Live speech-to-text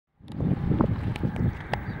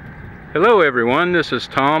Hello everyone, this is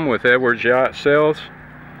Tom with Edwards Yacht Sales,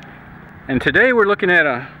 and today we're looking at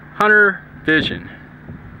a Hunter Vision.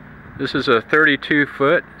 This is a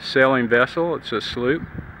 32-foot sailing vessel. It's a sloop,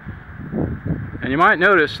 and you might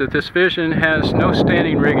notice that this Vision has no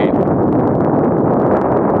standing rigging.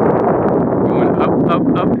 Going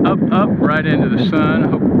up right into the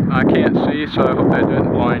sun. I can't see, so I hope that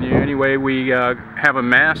doesn't blind you. Anyway, we have a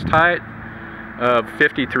mast height of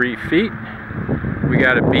 53 feet. We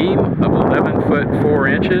got a beam of 11 foot 4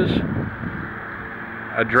 inches,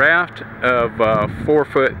 a draft of 4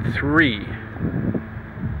 foot 3.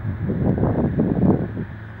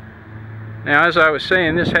 Now, as I was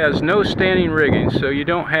saying, this has no standing rigging, so you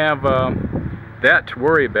don't have that to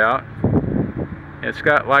worry about. It's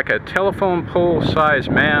got like a telephone pole size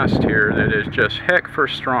mast here that is just heck for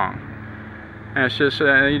strong. And it's just,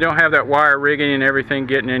 you don't have that wire rigging and everything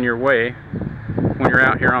getting in your way when you're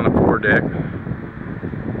out here on the foredeck.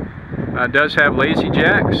 It does have lazy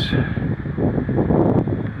jacks.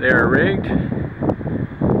 They're rigged.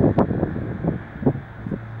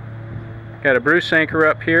 Got a Bruce anchor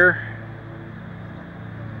up here.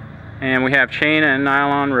 And we have chain and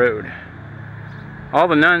nylon rode. All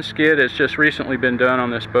the nun skid has just recently been done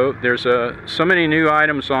on this boat. There's so many new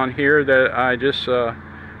items on here that I just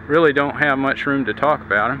really don't have much room to talk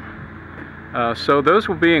about them. So those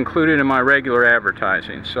will be included in my regular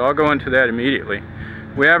advertising. So I'll go into that immediately.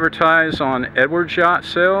 We advertise on Edwards Yacht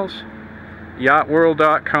Sales,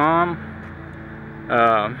 yachtworld.com,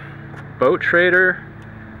 Boat Trader,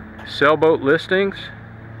 Sailboat Listings.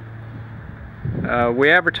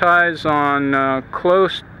 We advertise on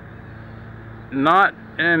close, not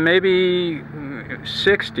maybe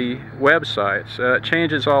 60 websites. It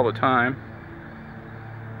changes all the time.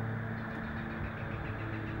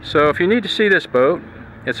 So if you need to see this boat,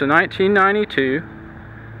 it's a 1992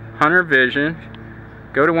 Hunter Vision.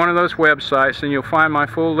 Go to one of those websites and you'll find my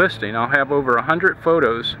full listing. I'll have over 100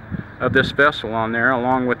 photos of this vessel on there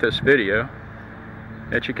along with this video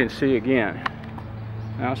that you can see again.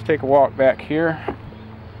 Now let's take a walk back here.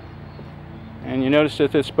 And you notice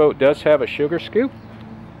that this boat does have a sugar scoop.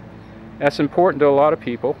 That's important to a lot of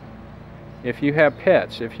people. If you have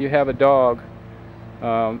pets, if you have a dog,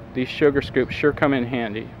 these sugar scoops sure come in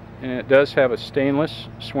handy. And it does have a stainless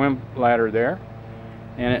swim ladder there.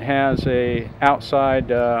 And it has a outside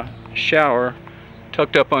shower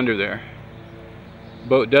tucked up under there.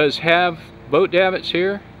 Boat does have boat davits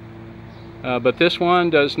here, but this one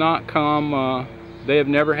does not come, they have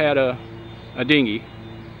never had a dinghy,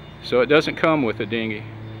 so it doesn't come with a dinghy.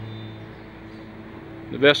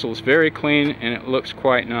 The vessel is very clean and it looks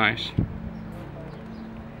quite nice.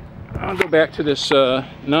 I'll go back to this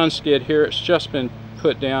non-skid here. It's just been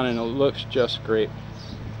put down and it looks just great.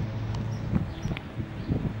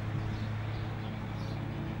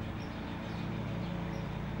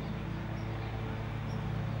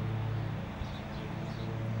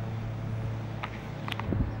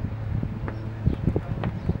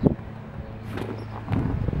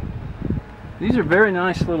 These are very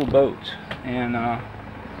nice little boats, and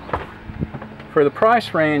for the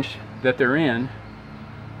price range that they're in,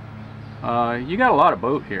 you got a lot of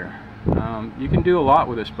boat here. You can do a lot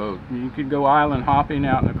with this boat. You could go island hopping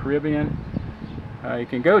out in the Caribbean. You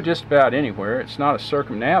can go just about anywhere. It's not a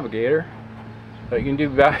circumnavigator, but you can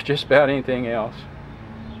do just about anything else.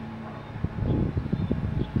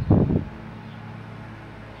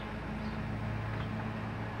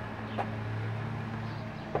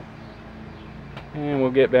 And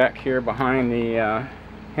we'll get back here behind the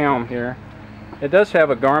helm here. It does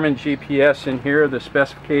have a Garmin GPS in here. The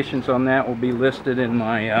specifications on that will be listed in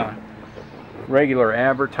my regular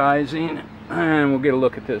advertising. And we'll get a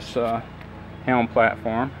look at this helm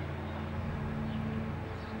platform.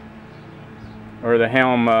 Or the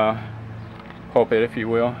helm pulpit, if you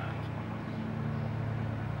will.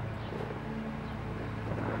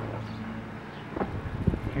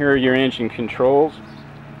 Here are your engine controls.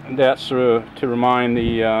 That's to remind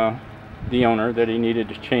the owner that he needed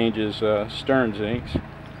to change his stern zincs.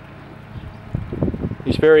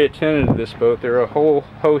 He's very attentive to this boat. There are a whole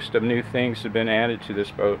host of new things that have been added to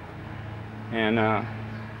this boat, and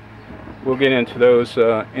we'll get into those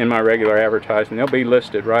in my regular advertising. They'll be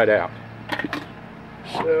listed right out.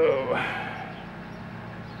 So,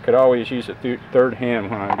 could always use a third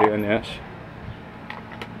hand when I'm doing this.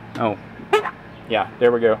 Oh, yeah,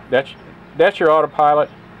 there we go. That's your autopilot.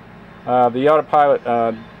 The autopilot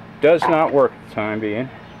does not work at the time being,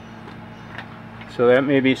 so that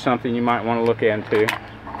may be something you might want to look into.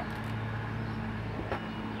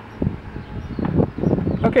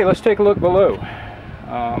 Okay, let's take a look below.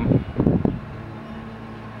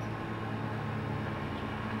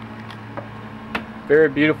 Very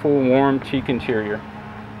beautiful, warm teak interior.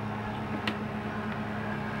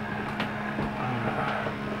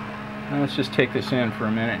 Now let's just take this in for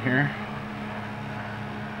a minute here.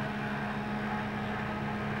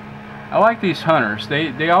 I like these hunters.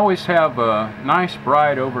 They always have nice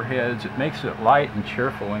bright overheads. It makes it light and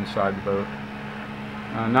cheerful inside the boat.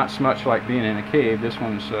 Not so much like being in a cave. This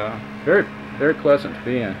one's very, very pleasant to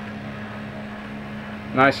be in.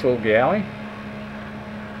 Nice little galley.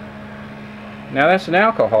 Now that's an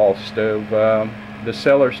alcohol stove. The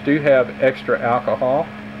sellers do have extra alcohol,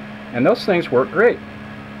 and those things work great.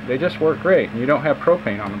 They just work great, and you don't have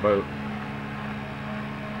propane on the boat.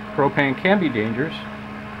 Propane can be dangerous.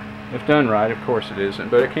 If done right, of course it isn't,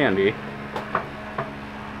 but it can be.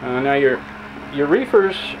 Now your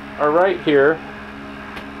reefers are right here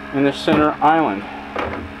in the center island.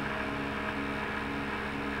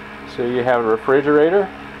 So you have a refrigerator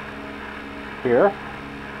here,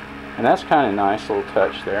 and that's kind of nice little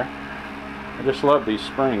touch there. I just love these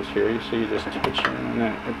springs here. You see, you just touch them and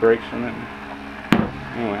then it breaks them.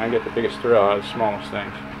 Anyway, I get the biggest thrill out of the smallest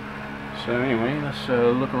things. So anyway, let's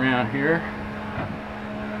look around here.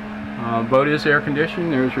 Boat is air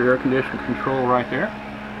conditioned. There's your air conditioning control right there.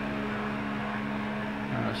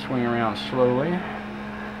 Swing around slowly.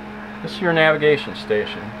 This is your navigation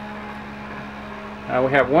station.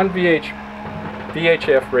 We have one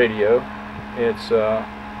VHF radio. It's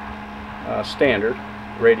standard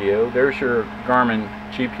radio. There's your Garmin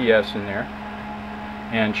GPS in there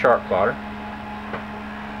and chart plotter.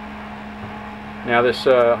 Now this,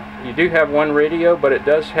 you do have one radio, but it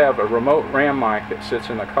does have a remote RAM mic that sits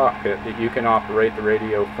in the cockpit that you can operate the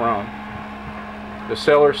radio from. The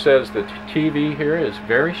seller says the TV here is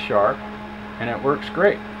very sharp and it works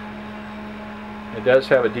great. It does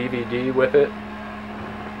have a DVD with it.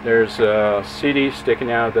 There's a CD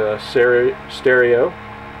sticking out of the stereo,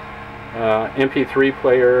 MP3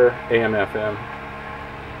 player, AM/FM.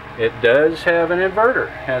 It does have an inverter.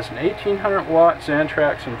 It has an 1800 watt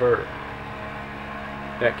Xantrax inverter.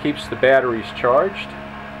 That keeps the batteries charged,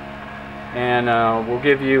 and will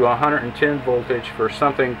give you 110 voltage for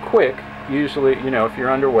something quick. Usually, you know, if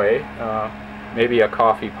you're underway, maybe a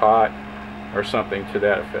coffee pot or something to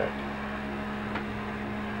that effect.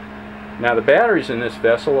 Now the batteries in this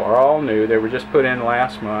vessel are all new. They were just put in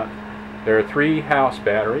last month. There are 3 house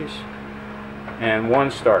batteries and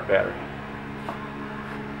 1 start battery.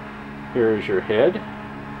 Here is your head.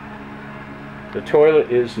 The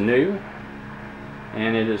toilet is new,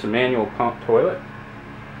 and it is a manual pump toilet.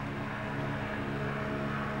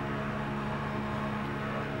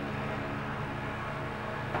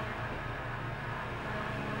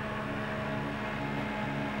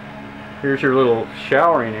 Here's your little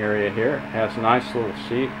showering area here. It has a nice little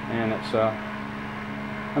seat, and it's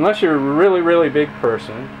unless you're a really big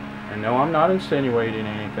person, and no, I'm not insinuating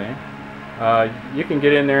anything, you can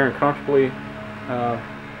get in there and comfortably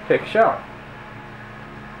take a shower.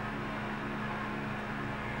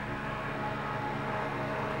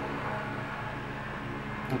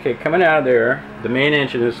 Okay, coming out of there, the main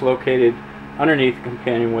engine is located underneath the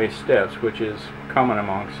companionway steps, which is common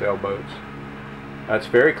among sailboats. It's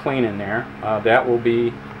very clean in there. That will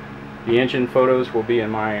be, the engine photos will be in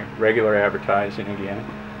my regular advertising again.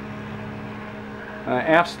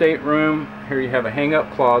 Aft stateroom, here you have a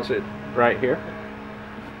hang-up closet right here.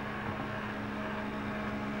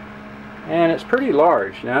 And it's pretty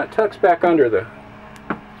large. Now it tucks back under the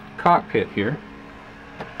cockpit here.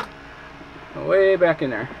 Way back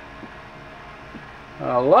in there.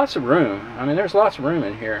 Lots of room. I mean, there's lots of room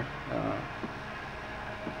in here.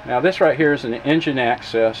 Now this right here is an engine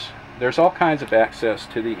access. There's all kinds of access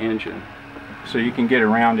to the engine, so you can get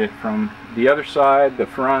around it from the other side, the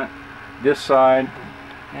front, this side,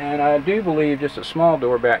 and I do believe just a small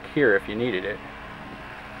door back here if you needed it.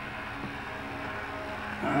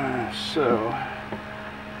 So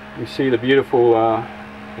you see the beautiful,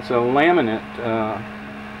 it's a laminate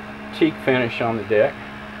teak finish on the deck.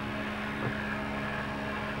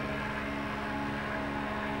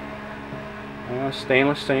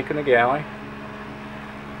 Stainless sink in the galley.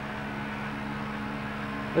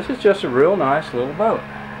 This is just a real nice little boat.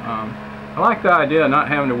 I like the idea of not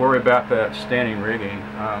having to worry about that standing rigging.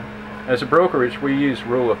 As a brokerage, we use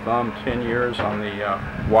rule of thumb 10 years on the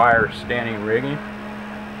wire standing rigging,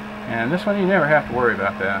 and this one you never have to worry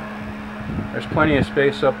about that. There's plenty of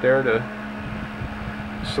space up there to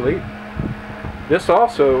sleep. This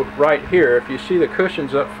also right here, if you see the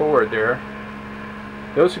cushions up forward there,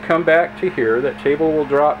 those will come back to here. That table will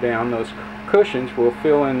drop down. Those cushions will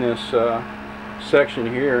fill in this section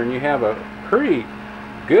here, and you have a pretty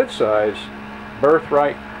good size berth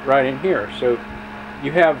right in here. So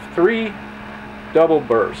you have 3 double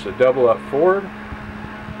berths, a double up forward,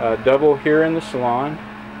 a double here in the salon,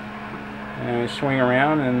 and swing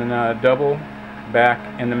around, and then a double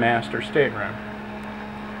back in the master stateroom.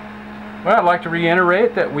 Well, I'd like to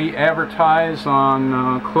reiterate that we advertise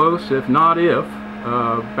on close, if not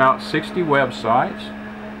about 60 websites.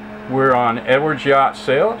 We're on Edwards Yacht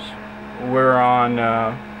Sales. We're on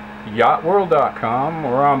yachtworld.com.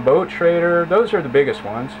 We're on Boat Trader. Those are the biggest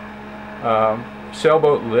ones.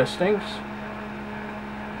 Sailboat listings.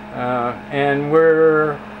 And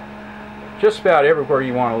we're just about everywhere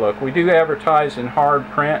you want to look. We do advertise in hard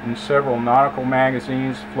print in several nautical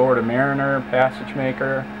magazines, Florida Mariner, Passage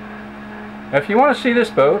Maker. Now, if you want to see this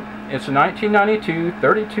boat, it's a 1992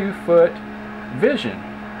 32-foot Vision,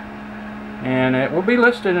 and it will be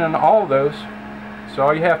listed in all of those. So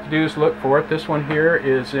all you have to do is look for it. This one here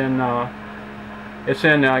is in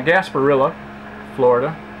Gasparilla,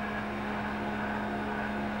 Florida.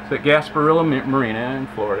 It's at Gasparilla Marina in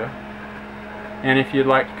Florida. And if you'd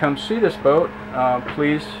like to come see this boat,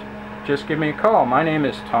 please just give me a call. My name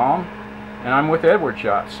is Tom, and I'm with Edwards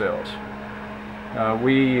Yacht Sales.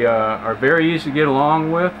 We are very easy to get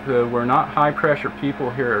along with. We're not high pressure people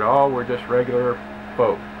here at all. We're just regular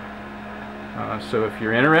folk. So if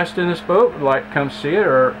you're interested in this boat, would like to come see it,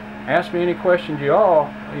 or ask me any questions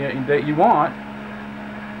that you want,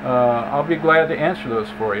 I'll be glad to answer those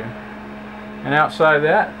for you. And outside of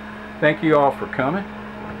that, thank you all for coming,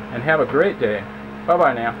 and have a great day.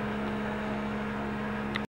 Bye-bye now.